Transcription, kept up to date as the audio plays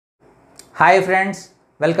Hi friends,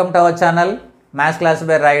 welcome to our channel Maths Class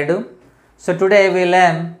by Rayudu. So today we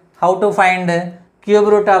learn how to find cube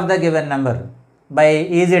root of the given number by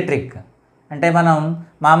easy trick. అంటే మనం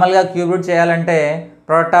మామూలుగా cube root చేయాలంటే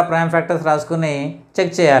product of prime factors రాసుకుని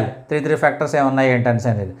check చేయాలి. Three factors ఏమున్నాయి ఏంటని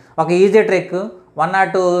అనేది ఒక ఈజీ ట్రిక్ 1 or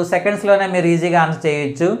 2 సెకండ్స్లోనే మీరు ఈజీగా ఆన్సర్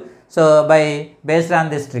చేయొచ్చు. So by based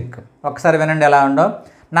on this trick ఒకసారి వినండి ఎలా ఉందో.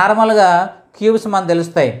 నార్మల్గా క్యూబ్స్ మనకు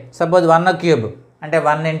తెలుస్తాయి. సపోజ్ 1 క్యూబ్ అంటే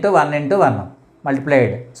 1 into 1 into 1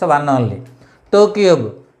 multiplied, so 1 only. 2 cube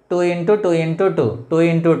 2 into 2 into 2, 2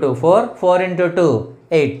 into 2 4, 4 into 2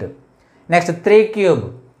 8. Next 3 cube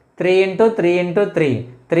 3 into 3 into 3,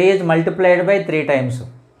 3 is multiplied by 3 times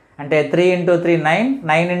అంటే 3 into 3 9,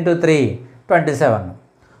 9 into 3 27.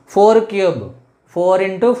 4 cube 4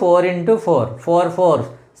 into 4 into 4, 4 4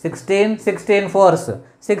 16, 16 4s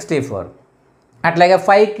 64. అట్లాగే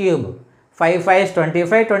 5 క్యూబ్ 5 5s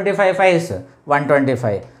 25, 25 5s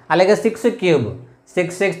 125. అలాగే 6 క్యూబ్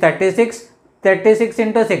 6 6 36, 36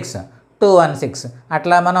 into 6 216.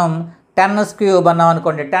 అట్లా మనం 10 cube అన్నాం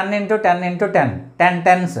అనుకోండి, 10 into 10 into 10, 10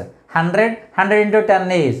 10s 100, 100 into 10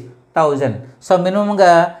 is 1000. So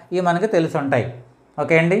మినిమంగా ఇవి మనకి తెలిసి ఉంటాయి.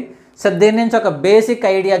 ఓకే అండి. సో దీని నుంచి ఒక బేసిక్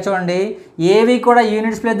ఐడియా చూడండి, ఏవి కూడా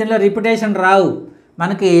యూనిట్స్ ప్లేస్ దీనిలో రిపిటేషన్ రావు.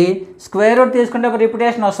 మనకి స్క్వేర్ రూట్ తీసుకుంటే ఒక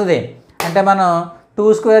రిపిటేషన్ వస్తుంది. అంటే మనం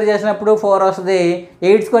 2 స్క్వేర్ చేసినప్పుడు 4 వస్తుంది,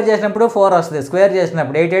 8 స్క్వేర్ చేసినప్పుడు 4 వస్తుంది. స్క్వేర్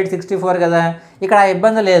చేసినప్పుడు 8 8 64 కదా. ఇక్కడ ఆ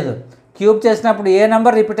ఇబ్బంది లేదు. క్యూబ్ చేసినప్పుడు ఏ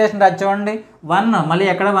నెంబర్ రిపిటేషన్ రాదు చూడండి. 1 మళ్ళీ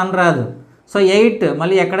ఎక్కడ 1 రాదు. సో 8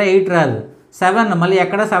 మళ్ళీ ఎక్కడ 8 రాదు. 7 మళ్ళీ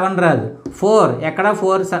ఎక్కడ 7 రాదు. 4 ఎక్కడ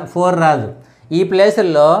 4 రాదు. ఈ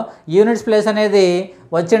ప్లేసుల్లో యూనిట్స్ ప్లేస్ అనేది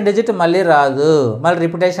వచ్చిన డిజిట్ మళ్ళీ రాదు, మళ్ళీ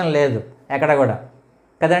రిపిటేషన్ లేదు ఎక్కడ కూడా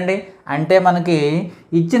కదండి. అంటే మనకి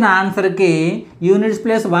ఇచ్చిన ఆన్సర్కి యూనిట్స్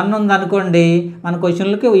ప్లేస్ 1 ఉందనుకోండి, మన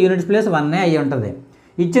క్వశ్చన్లకి యూనిట్స్ ప్లేస్ 1 అయ్యి ఉంటుంది.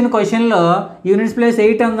 ఇచ్చిన క్వశ్చన్లో యూనిట్స్ ప్లేస్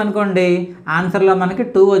 8 ఉందనుకోండి, ఆన్సర్లో మనకి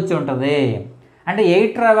 2 వచ్చి ఉంటుంది. అంటే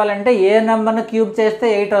 8 రావాలంటే ఏ నెంబర్ని క్యూబ్ చేస్తే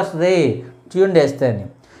 8 వస్తుంది, ట్యూన్ చేస్తే అని.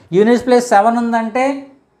 యూనిట్స్ ప్లేస్ 7 ఉందంటే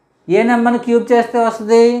ఏ నెంబర్ని క్యూబ్ చేస్తే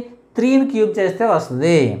వస్తుంది, 3ని క్యూబ్ చేస్తే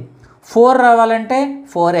వస్తుంది. 4 రావాలంటే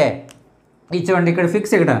 4ఏ ఇచ్చేవండి. ఇక్కడ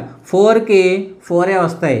ఫిక్స్, ఇక్కడ 4కి 4ఏ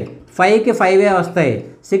వస్తాయి, 5కి 5ఏ వస్తాయి,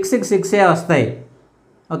 6కి 6ఏ వస్తాయి.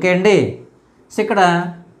 ఓకే అండి. సో ఇక్కడ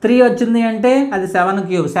 3 వచ్చింది అంటే అది 7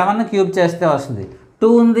 క్యూబ్, 7ని క్యూబ్ చేస్తే వస్తుంది. 2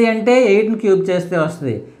 ఉంది అంటే 8ని క్యూబ్ చేస్తే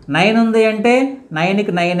వస్తుంది. 9 ఉంది అంటే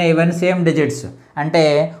 9కి 9 ఇవన్నీ సేమ్ డిజిట్స్. అంటే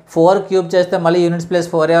 4 క్యూబ్ చేస్తే మళ్ళీ యూనిట్స్ ప్లేస్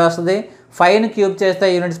 4ఏ వస్తుంది. 5ని క్యూబ్ చేస్తే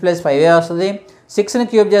యూనిట్స్ ప్లేస్ 5ఏ వస్తుంది. 6ని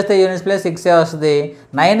క్యూబ్ చేస్తే యూనిట్స్ ప్లేస్ 6ఏ వస్తుంది.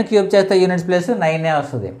 9 క్యూబ్ చేస్తే యూనిట్స్ ప్లేస్ 9ఏ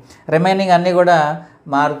వస్తుంది. రిమైనింగ్ అన్నీ కూడా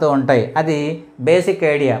మారుతూ ఉంటాయి. అది బేసిక్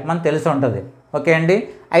ఐడియా మనకు తెలిసి ఉంటుంది. ఓకే అండి.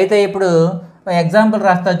 అయితే ఇప్పుడు ఎగ్జాంపుల్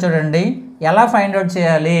రాస్తా చూడండి, ఎలా ఫైండ్ అవుట్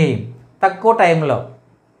చేయాలి. తక్కువ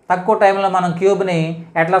టైంలో మనం క్యూబ్ని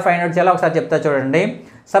ఎట్లా ఫైండ్ అవుట్ చేయాలో ఒకసారి చెప్తా చూడండి.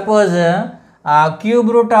 సపోజ్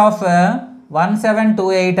క్యూబ్ రూట్ ఆఫ్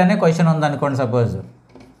 1728 అనే క్వశ్చన్ ఉందనుకోండి. సపోజ్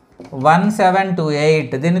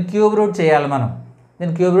 1728 దీన్ని క్యూబ్ రూట్ చేయాలి మనం.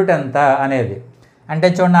 దీని క్యూబ్ రూట్ ఎంత అనేది అంటే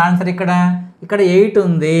చూడండి, ఆన్సర్ ఇక్కడ 8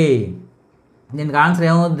 ఉంది. దీనికి ఆన్సర్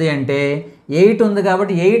ఏమవుద్ది అంటే 8 ఉంది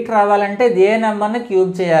కాబట్టి 8 రావాలంటే ఏ నెంబర్ని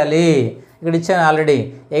క్యూబ్ చేయాలి. ఇక్కడ ఇచ్చాను ఆల్రెడీ.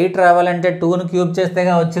 8 రావాలంటే 2ని క్యూబ్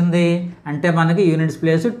చేస్తేగా వచ్చింది, అంటే మనకి యూనిట్స్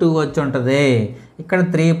ప్లేస్ 2 వచ్చి ఉంటుంది. ఇక్కడ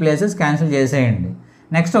 3 ప్లేసెస్ క్యాన్సిల్ చేసేయండి.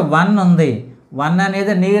 నెక్స్ట్ 1 ఉంది. 1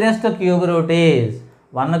 అనేది nearest cube root is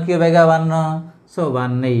 1 క్యూబేగా 1, so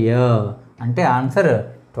 1 అంటే ఆన్సర్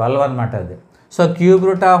 12 అనమాట అది. So cube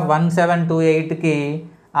root of 1728కి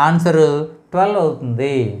answer 12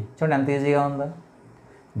 అవుతుంది. చూడండి ఎంత ఈజీగా ఉందో.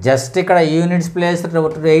 జస్ట్ ఇక్కడ యూనిట్స్ ప్లేస్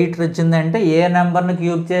 8 వచ్చిందంటే ఏ నెంబర్ని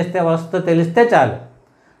క్యూబ్ చేస్తే వస్తుందో తెలిస్తే చాలు.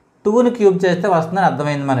 2ని క్యూబ్ చేస్తే వస్తుందని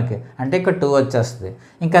అర్థమైంది మనకి. అంటే ఇక్కడ 2 వచ్చేస్తుంది.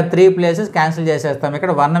 ఇంకా 3 ప్లేసెస్ క్యాన్సిల్ చేసేస్తాం.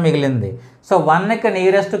 ఇక్కడ 1 మిగిలింది. సో 1కి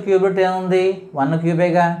నియరెస్ట్ క్యూబ్ రూట్ ఏముంది, 1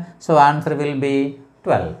 క్యూబేగా. So answer will be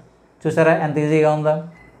 12. చూసారా ఎంత ఈజీగా ఉందో.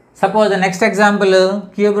 Suppose next example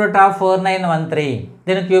cube root of 4913.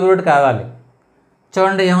 దీనికి క్యూబ్ రూట్ కావాలి.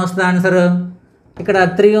 చూడండి ఏమొస్తుంది ఆన్సర్. ఇక్కడ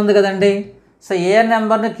 3 ఉంది కదండి. సో ఏ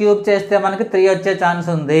నెంబర్ని క్యూబ్ చేస్తే మనకి 3 వచ్చే ఛాన్స్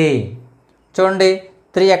ఉంది. చూడండి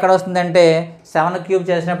 3 ఎక్కడ వస్తుందంటే 7 క్యూబ్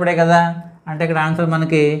చేసినప్పుడే కదా. అంటే ఇక్కడ ఆన్సర్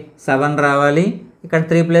మనకి 7 రావాలి. ఇక్కడ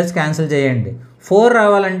 3 ప్లేస్ క్యాన్సిల్ చేయండి. 4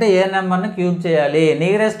 రావాలంటే ఏ నెంబర్ని క్యూబ్ చేయాలి,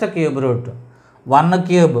 nearest cube root. 1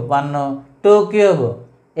 cube 1, 2 cube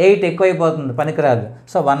 8 ఎక్కువైపోతుంది, పనికిరాదు.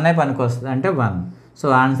 సో 1 పనికి వస్తుంది అంటే 1. So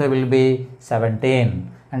answer will be 17.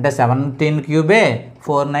 అంటే 17 క్యూబే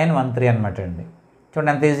 4913 అనమాట అండి.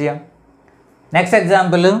 చూడండి ఎంత ఈజీగా. Next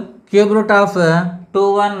example cube root of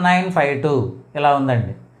 21952 ఇలా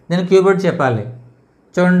ఉందండి. దీన్ని క్యూబ్ రూట్ చెప్పాలి.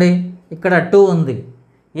 చూడండి ఇక్కడ 2 ఉంది.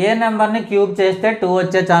 ఏ నెంబర్ని క్యూబ్ చేస్తే 2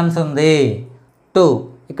 వచ్చే ఛాన్స్ ఉంది, 2.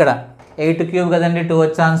 ఇక్కడ 8 క్యూబ్ కదండి, 2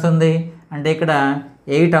 వచ్చే ఛాన్స్ ఉంది. అంటే ఇక్కడ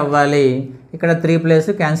 8 అవ్వాలి. ఇక్కడ 3 ప్లేస్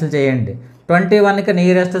క్యాన్సిల్ చేయండి. 21కి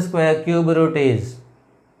nearest square cube root is,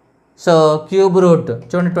 so cube root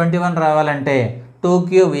చూడండి 21 రావాలంటే 2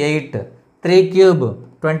 క్యూబ్ 8, 3 క్యూబ్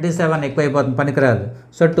 27 ఎక్కువైపోతుంది, పనికిరాదు.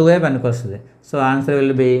 సో 2 పనికి వస్తుంది. So answer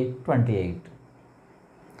will be 28.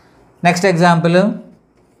 Next example,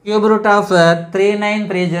 cube root of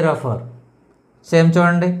 39304. Same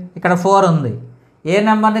చూడండి, ఇక్కడ 4 ఉంది. ఏ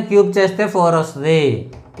నెంబర్ని క్యూబ్ చేస్తే 4 వస్తుంది?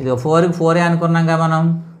 ఇది 4కి 4 అనుకున్నాంగా మనం.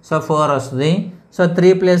 సో 4 వస్తుంది. సో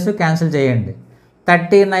 3 ప్లేస్ క్యాన్సిల్ చేయండి.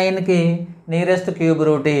 39కి నియరెస్ట్ క్యూబ్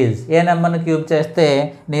రూట్ ఈజ్, ఏ నెంబర్ని క్యూబ్ చేస్తే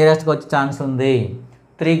నియరెస్ట్కి వచ్చే ఛాన్స్ ఉంది?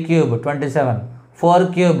 3 క్యూబ్ 27, 4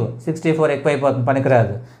 క్యూబ్ 64 ఎక్కువైపోతుంది,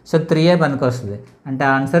 పనికిరాదు. సో 3 పనికి వస్తుంది. అంటే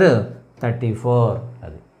ఆన్సర్ 34.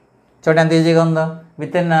 అది చూడండి ఎంత ఈజీగా ఉందో.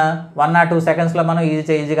 విత్ ఇన్ 1 or 2 సెకండ్స్లో మనం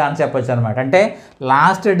ఈజీగా ఆన్సర్ చెప్పొచ్చు అనమాట. అంటే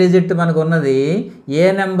లాస్ట్ డిజిట్ మనకు ఉన్నది ఏ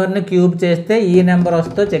నెంబర్ని క్యూబ్ చేస్తే ఈ నెంబర్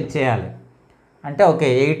వస్తుందో చెక్ చేయాలి. అంటే ఓకే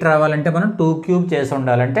 8 రావాలంటే మనం 2 క్యూబ్ చేసి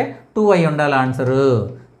ఉండాలంటే 2 అయి ఉండాలి ఆన్సరు.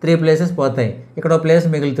 3 ప్లేసెస్ పోతాయి, ఇక్కడ 1 ప్లేస్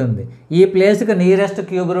మిగులుతుంది. ఈ ప్లేస్కి నియరెస్ట్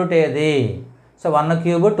క్యూబ్ రూట్ ఏది? సో 1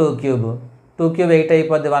 క్యూబ్ 2 క్యూబ్, 2 క్యూబ్ 8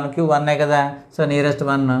 అయిపోద్ది, 1 క్యూబ్ 1 కదా. So nearest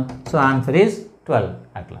 1. So answer is 12.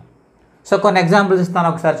 అట్లా. సో కొన్ని ఎగ్జాంపుల్స్ ఇస్తాను,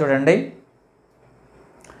 ఒకసారి చూడండి.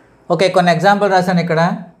 ఓకే, కొన్ని ఎగ్జాంపుల్ రాశాను ఇక్కడ,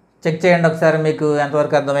 చెక్ చేయండి ఒకసారి మీకు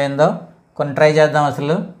ఎంతవరకు అర్థమైందో. కొన్ని ట్రై చేద్దాం.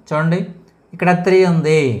 అసలు చూడండి, ఇక్కడ 3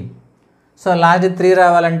 ఉంది. సో లాస్ట్ 3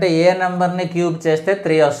 రావాలంటే ఏ నెంబర్ని క్యూబ్ చేస్తే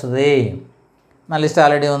 3 వస్తుంది? మన లిస్ట్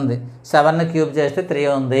ఆల్రెడీ ఉంది. 7ని క్యూబ్ చేస్తే 3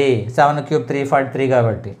 ఉంది. 7 క్యూబ్ 343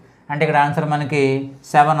 కాబట్టి. అంటే ఇక్కడ ఆన్సర్ మనకి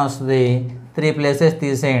 7 వస్తుంది. 3 ప్లేసెస్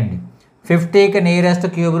తీసేయండి. 50కి నియరెస్ట్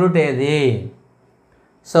క్యూబ్ రూట్ ఏది?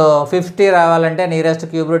 సో 50 రావాలంటే నియరెస్ట్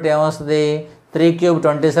క్యూబ్ రూట్ ఏమొస్తుంది? 3 క్యూబ్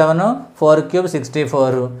 27, 4 క్యూబ్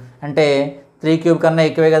 64. అంటే 3 క్యూబ్ కన్నా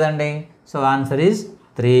ఎక్కువే కదండి. So answer is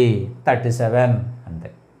 37. అంతే.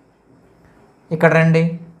 ఇక్కడ రండి,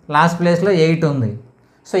 లాస్ట్ ప్లేస్లో 8 ఉంది.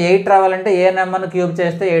 సో 8 రావాలంటే ఏ నెంబర్ని క్యూబ్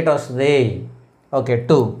చేస్తే 8 వస్తుంది? ఓకే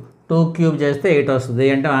 2 క్యూబ్ చేస్తే 8 వస్తుంది.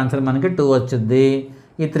 అంటే ఆన్సర్ మనకి 2 వచ్చింది.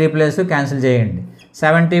 ఈ 3 ప్లేస్ క్యాన్సిల్ చేయండి.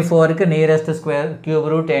 74కి నియరెస్ట్ క్యూబ్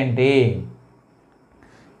రూట్ ఏంటి?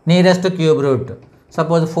 Nearest cube root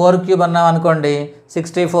suppose 4 cube అన్నాం అనుకోండి,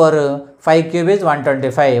 64, 5 క్యూబ్ ఈజ్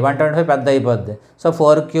 125, 125 పెద్ద అయిపోద్ది. సో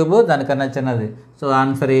 4 క్యూబ్ దానికన్నా చిన్నది. So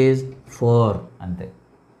answer is 4. అంతే.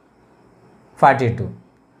 42.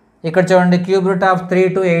 ఇక్కడ చూడండి, క్యూబ్ రూట్ ఆఫ్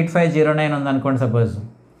 328509 ఉందనుకోండి. సపోజ్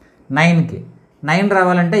 9కి 9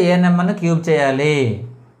 రావాలంటే ఏ నెంబర్ని క్యూబ్ చేయాలి?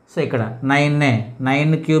 సో ఇక్కడ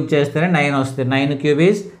 9 క్యూబ్ చేస్తేనే 9 వస్తుంది. 9 క్యూబ్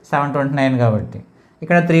ఈజ్ 729 కాబట్టి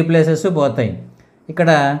ఇక్కడ 3 ప్లేసెస్ పోతాయి. ఇక్కడ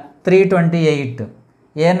 328,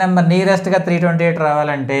 ఏ నెంబర్ నియరెస్ట్గా 328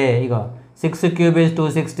 రావాలంటే ఇగో 6 క్యూబ్ ఈజ్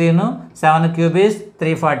 216, 7 క్యూబ్ ఈజ్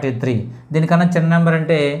 343. దీనికన్నా చిన్న నెంబర్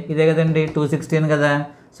అంటే ఇదే కదండి, 216 కదా.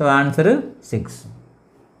 So answer 6.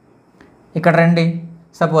 ఇక్కడ రండి,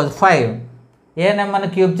 సపోజ్ 5, ఏ నెంబర్ని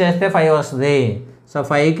క్యూబ్ చేస్తే 5 వస్తుంది? సో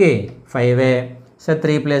 5కి 5. సో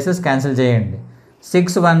 3 ప్లేసెస్ క్యాన్సిల్ చేయండి.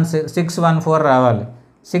 614 రావాలి.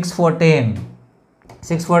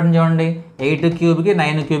 614 చూడండి, 8 క్యూబ్కి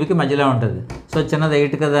 9 క్యూబ్కి మధ్యలో ఉంటుంది. సో చిన్నది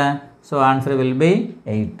 8 కదా. So answer will be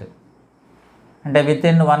 8. అంటే విత్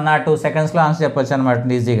ఇన్ 1 or 2 సెకండ్స్లో ఆన్సర్ చెప్పొచ్చు అనమాట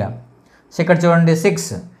ఈజీగా. సో ఇక్కడ చూడండి,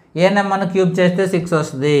 6, ఏ నెంబర్ని క్యూబ్ చేస్తే 6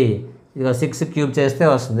 వస్తుంది? ఇదిగో 6 క్యూబ్ చేస్తే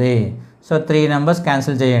వస్తుంది. సో 3 నెంబర్స్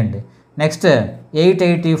క్యాన్సిల్ చేయండి. నెక్స్ట్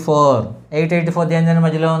 884 దేని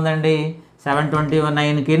మధ్యలో ఉందండి?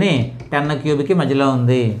 729కి 10 క్యూబ్కి మధ్యలో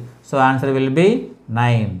ఉంది. So answer will be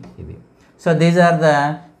 9. ఇది. So these are the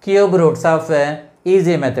cube roots off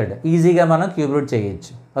easy method. ఈజీగా మనం క్యూబ్ రూట్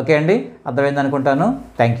చేయొచ్చు. ఓకే అండి, అర్థమైంది అనుకుంటాను.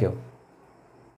 Thank you.